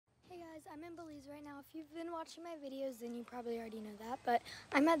I'm in Belize right now. If you've been watching my videos, then you probably already know that. But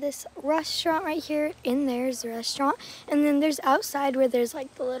I'm at this restaurant right here. In there's the restaurant. And then there's outside where there's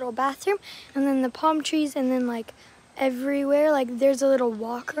like the little bathroom. And then the palm trees. And then like everywhere, like there's a little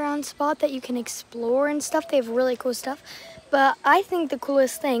walk around spot that you can explore and stuff. They have really cool stuff. But I think the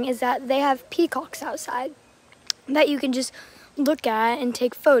coolest thing is that they have peacocks outside that you can just look at and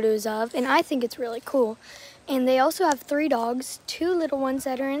take photos of, and I think it's really cool. And they also have 3 dogs, 2 little ones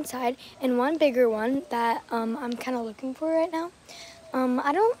that are inside, and 1 bigger one that I'm kind of looking for right now.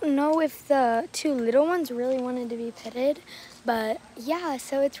 I don't know if the 2 little ones really wanted to be petted, but yeah,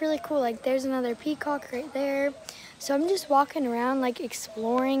 so it's really cool. Like there's another peacock right there. So I'm just walking around like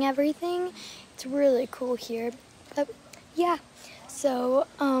exploring everything. It's really cool here. But yeah, so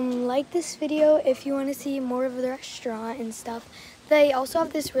like this video if you want to see more of the restaurant and stuff. They also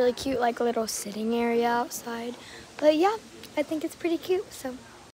have this really cute like little sitting area outside. But yeah, I think it's pretty cute. So